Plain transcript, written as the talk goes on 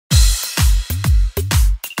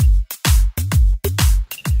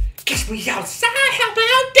We outside, how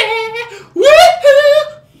about that?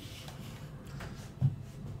 Woohoo!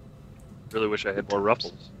 Really wish I had more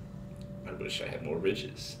ruffles. I wish I had more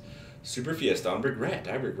ridges. Super Fiesta on regret.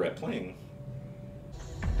 I regret playing.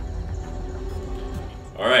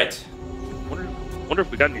 Alright. Wonder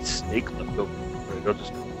if we got any snake left over. Right, I'll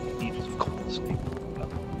just eat some cold snake.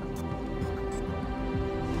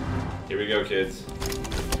 Here we go, kids.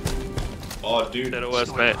 Oh, dude. That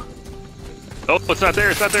OS, Matt. Oh, it's not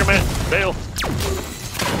there. It's not there, Matt. Bail.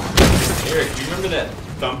 Eric, do you remember that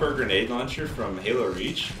Thumper grenade launcher from Halo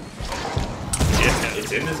Reach? Yeah.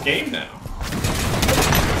 It's in this game now.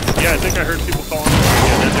 Yeah, I think I heard people calling it.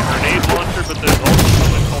 Yeah, there's a grenade launcher, but there's also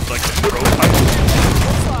something called like a throw pipe.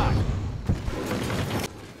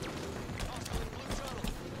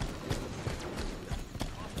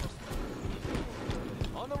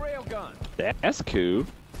 On the railgun. That's cool.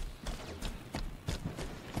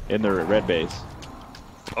 In the red base.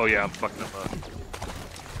 Oh yeah, I'm fucking them up.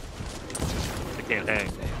 They can't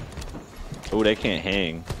hang. Oh, they can't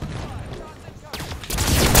hang.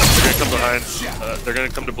 They're gonna come behind. They're gonna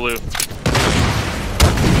come to blue.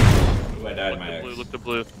 Ooh, I died in my Look to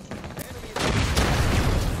blue.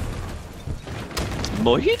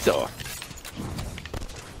 Mojito.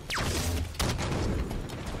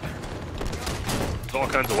 There's all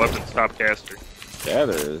kinds of weapons, top caster. Yeah,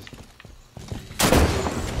 there is.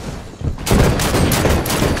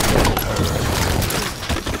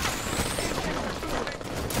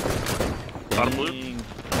 Bottom blue.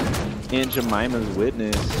 And Jemima's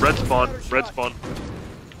witness. Red spawn. Red spawn.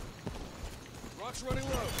 Rock's running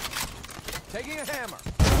low. Taking a hammer.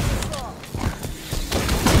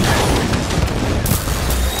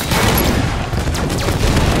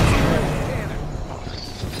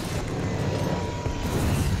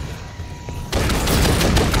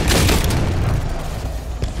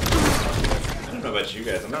 I don't know about you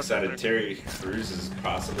guys. I'm excited Terry Crews is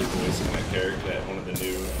possibly voicing that character, that one of the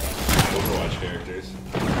new Overwatch characters.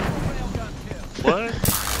 What?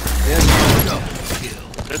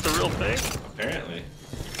 That's a real thing? Apparently.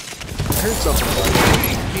 I heard something about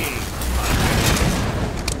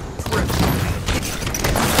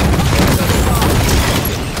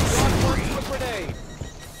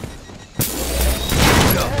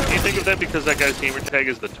Do you think of that because that guy's gamer tag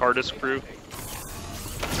is the TARDIS crew?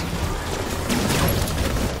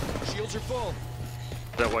 Shields are full.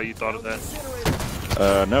 Is that why you thought of that?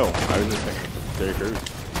 No. I was just thinking Terry Crews.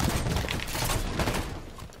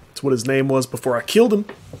 That's what his name was before I killed him.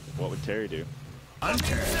 What would Terry do?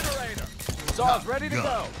 Incinerator. Saw's ready to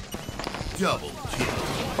go. Double kill.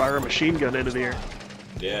 Fire a machine gun into the air.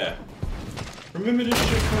 Yeah. Remember this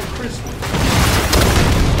shit for Christmas.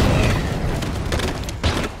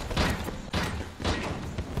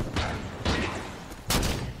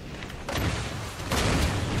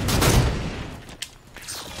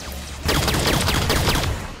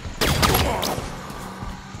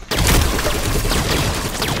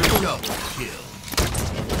 Double kill.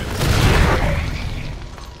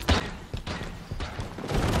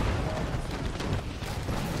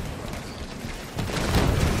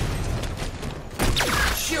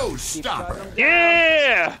 Showstopper.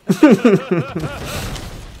 Yeah!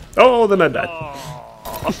 Oh, then I died.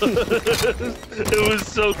 Oh. It was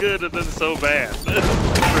so good and then so bad. Dude,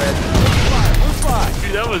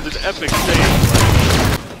 that was an epic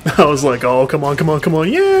save. I was like, oh, come on, come on, come on,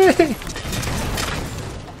 yay!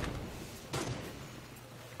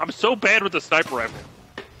 I'm so bad with the sniper rifle.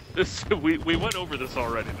 This we went over this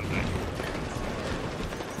already today.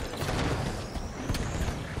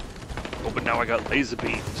 Oh, but now I got laser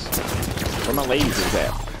beams. Where my lasers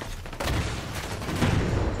at?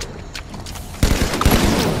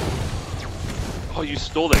 Oh, you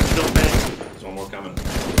stole that kill, man. There's one more coming.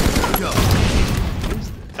 Double.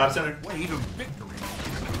 Top center. Way to victory.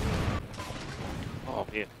 Oh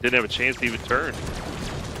man, didn't have a chance to even turn.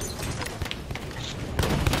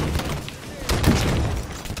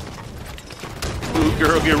 Ooh,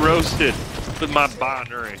 girl, get roasted with my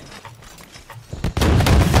binary.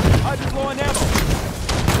 Hydrant low on ammo.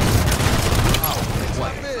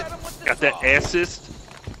 Got that assist.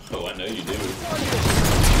 Oh, I know you do.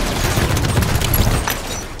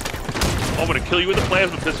 I'm gonna kill you with a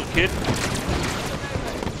plasma pistol, kid.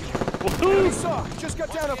 Woohoo! Saw. Just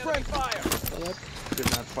got down a friend fire. Did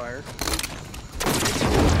not fire.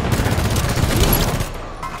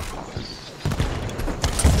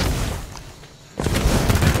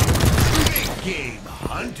 Game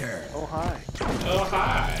hunter. Oh, hi. Oh,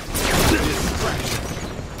 hi.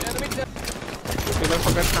 Enemy down.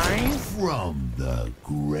 From the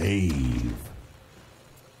grave.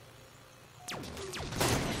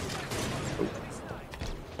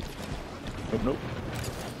 nope.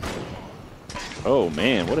 Oh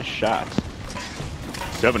man, what a shot.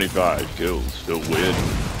 75 kills to win.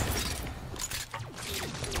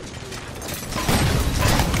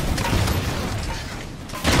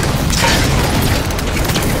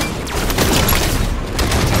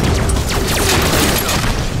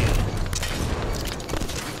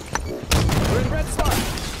 We're in red spot.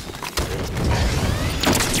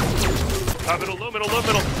 Top middle, low middle, low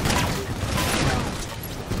middle.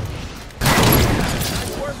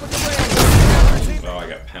 Nice work with the rail. Oh, I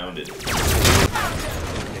got pounded.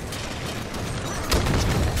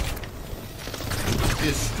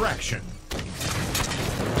 Distraction.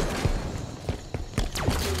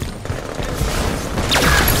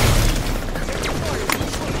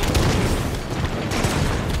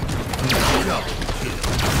 Double kill.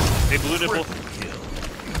 Hey, blue nipple. Kill.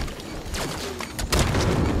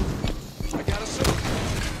 I got a suit.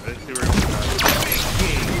 I didn't see where it was.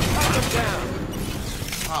 Knock him down.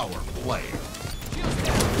 Power play.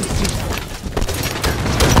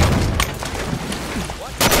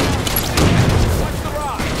 Watch the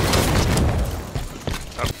rock.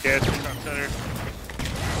 Top catch, top center.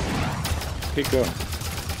 Keep going.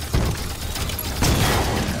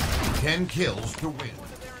 10 kills to win.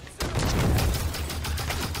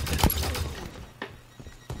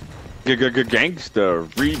 Gangsta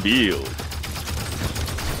revealed.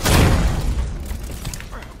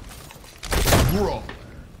 Brawl.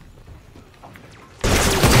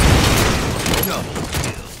 Double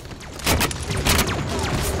kill.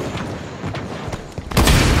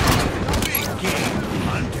 Big game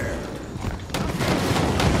hunter.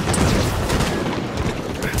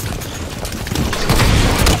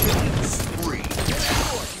 Killing spree.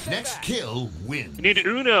 Next kill wins. You need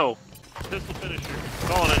Uno. Pistol finisher.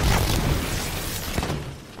 Calling it.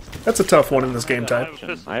 That's a tough one in this game I type. have a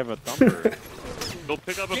pistol. I have a thumper. Go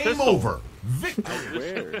pick up a Game pistol. over. Victory.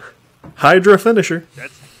 Where? Hydra finisher.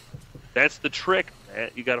 That's the trick,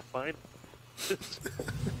 Matt. You gotta find it.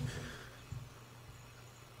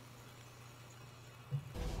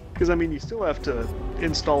 Because, I mean, you still have to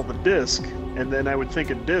install the disc, and then I would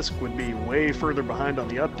think a disc would be way further behind on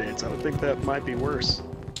the updates. I would think that might be worse.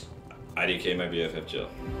 IDK my BFF Jill.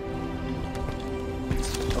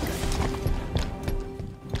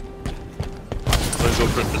 Let's go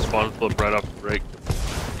for the spawn flip right off the break.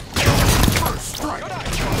 First strike. Double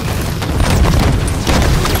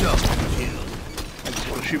kill. I just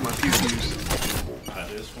want to shoot my pew-pews. I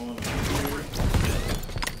just want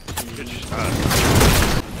Good shot.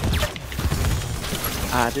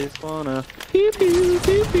 I just wanna pew pew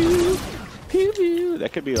pew pew pew pew.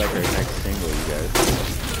 That could be like our next single, you guys.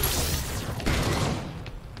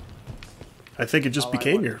 I think it just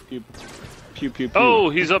became your... Pew pew pew. Pew. Oh,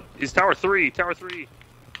 he's up. He's tower 3. Tower 3.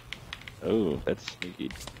 Oh, that's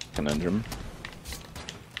sneaky conundrum.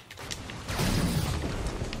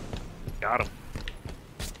 Got him.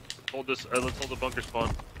 Hold this. Let's hold the bunker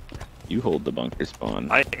spawn. You hold the bunker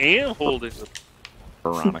spawn. I am holding the.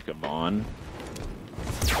 Veronica Vaughn.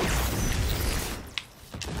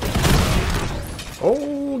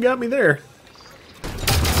 Oh, got me there.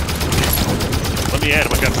 Let me add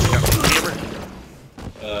him. I got the hammer.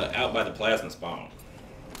 out by the plasma spawn.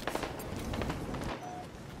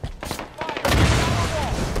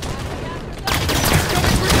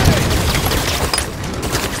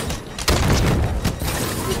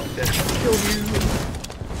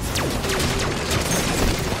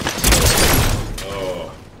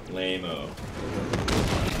 Oh, lame-o.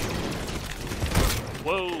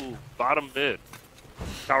 Whoa, bottom mid.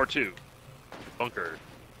 Tower 2. Bunker.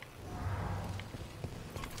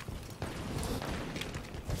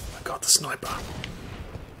 I got the sniper.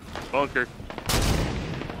 Bunker.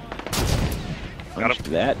 Punch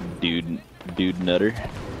that dude nutter.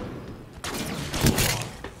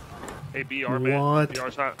 Hey, BR man. What?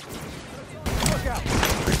 BR's hot. Look out.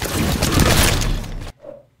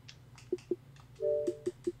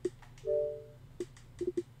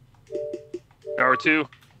 Tower 2.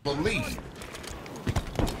 Believe.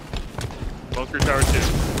 Bunker tower 2.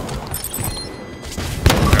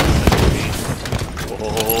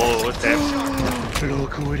 Oh, what's that?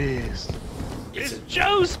 Look who it is. It's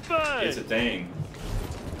Joe Spud! It's a thing.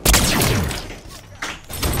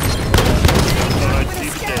 I see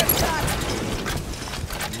the dead.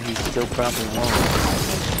 He still probably won't.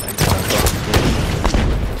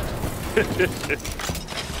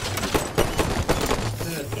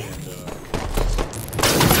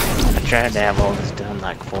 I tried to have all this done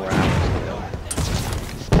like 4 hours ago.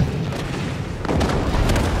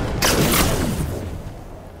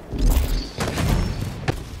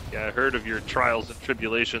 Yeah, I heard of your trials and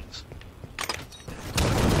tribulations.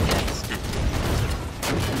 Yes.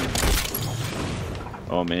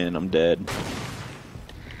 Oh man, I'm dead.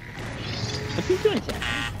 What are you doing, Sam?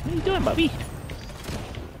 What are you doing, Bobby?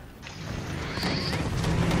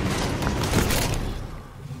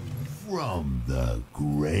 From the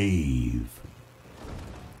grave.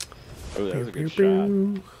 Oh, that was a good shot.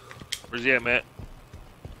 Where's he at, Matt?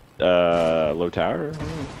 Low tower?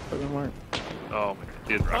 Oh, man.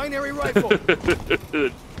 Did right. Binary rifle.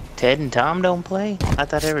 Ted and Tom don't play? I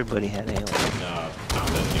thought everybody had Halo. No, Tom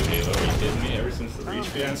doesn't do Halo. Are you kidding me? Ever since the Reach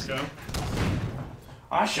fiasco,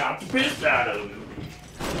 I shot the piss out of him.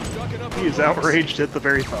 He is outraged at the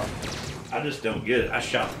very thought. I just don't get it. I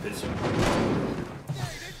shot the piss out of him.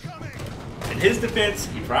 In his defense,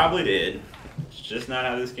 he probably did. It's just not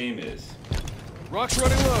how this game is. Rock's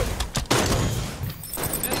running low.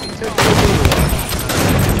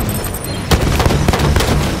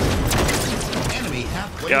 Enemy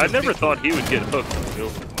halfway. Yeah, I to never victory. thought he would get hooked on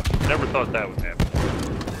Bill. Never thought that would happen.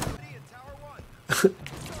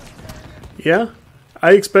 Yeah,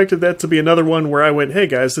 I expected that to be another one where I went, hey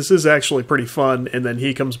guys, this is actually pretty fun, and then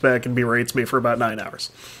he comes back and berates me for about 9 hours.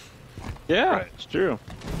 Yeah, Right. it's true.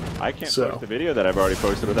 I can't So- post the video that I've already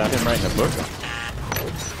posted without him writing a book.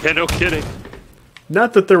 Yeah, no kidding.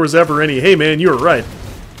 Not that there was ever any, hey man, you were right,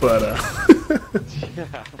 but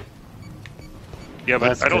Yeah, but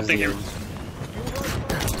That's I don't 'cause think you-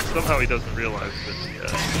 somehow he doesn't realize that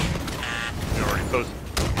he already posted.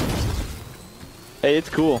 Hey, it's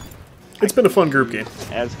cool. it's been a fun group game.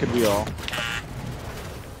 As could we all.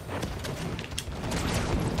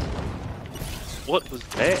 What was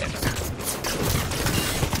that?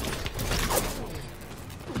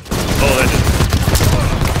 Oh, that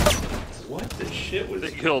What the shit was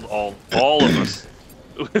it killed all of us.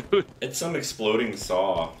 It's some exploding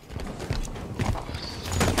saw.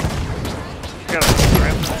 Got a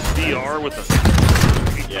VR with a.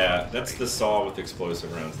 Yeah, that's the saw with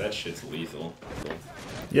explosive rounds. That shit's lethal.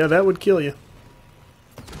 Yeah, that would kill you.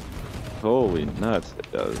 Holy nuts, it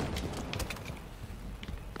does.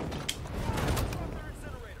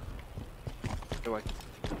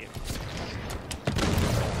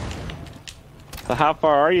 So how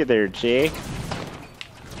far are you there, Jake?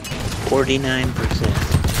 49%.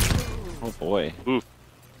 Oh boy. Oof.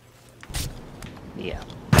 Yeah.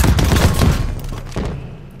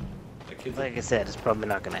 That kid's Like I said, it's probably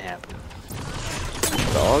not going to happen.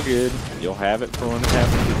 It's all good. You'll have it for when it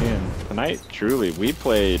happens again. Tonight, truly, we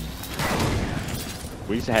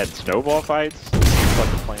had snowball fights.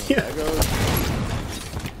 Fucking playing Yeah. Legos.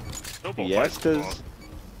 Snowball fights. Fiestas.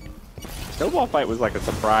 Snowball fight was like a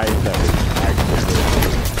surprise that was actually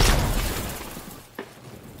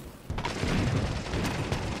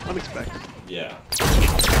Unexpected. yeah.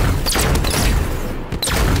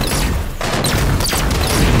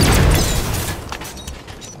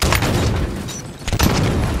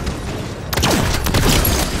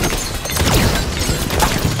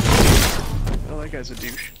 Oh, that guy's a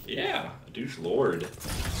douche. Yeah, a douche lord.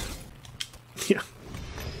 Yeah.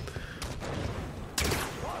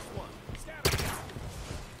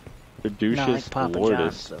 the Not douches like Papa John's,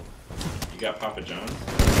 lordus. though. You got Papa John's? Good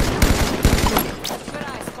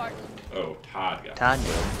eye, Spartan. Oh, Todd got Todd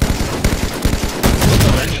did.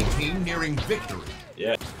 Enemy team nearing victory.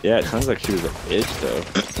 Yeah. Yeah, it sounds like she was a bitch though.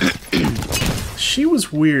 She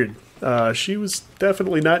was weird. She was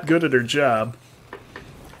definitely not good at her job,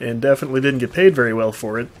 and definitely didn't get paid very well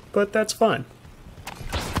for it, but that's fine.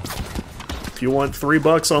 If you want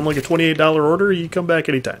 $3 on like a $28 order, you come back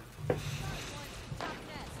anytime.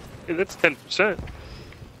 Hey, that's 10%.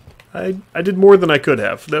 I did more than I could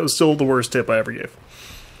have. That was still the worst tip I ever gave.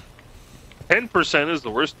 10% is the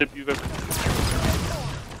worst tip you've ever.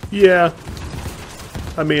 Yeah.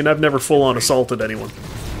 I mean, I've never full-on assaulted anyone.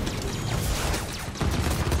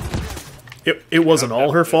 It wasn't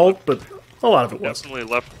all her fault, but a lot of it was. Definitely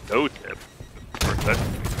left no tip. Or that-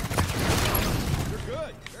 You're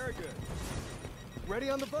good. Very good. Ready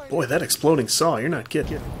on the binary. Boy, that exploding saw, you're not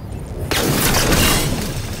kidding.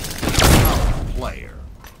 Player.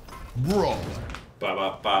 Brawler. Bop,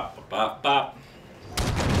 bop, bop, bop, bop.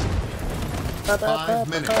 5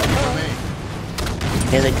 minutes remain.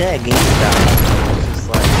 Yeah, the guy at GameStop was just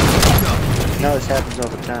like, no, this happens all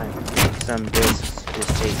the time. Some discs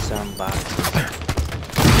just take some box.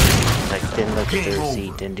 Like, didn't look at Game the over.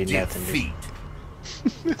 receipt, didn't do nothing. Defeat.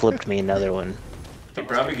 Just flipped me another one. He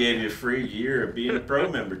probably gave you a free year of being a pro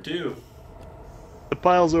member, too. The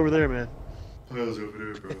pile's over there, man. Pile's over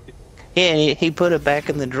there, bro. Yeah, and he put it back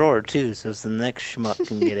in the drawer, too, so the next schmuck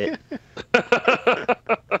can get it.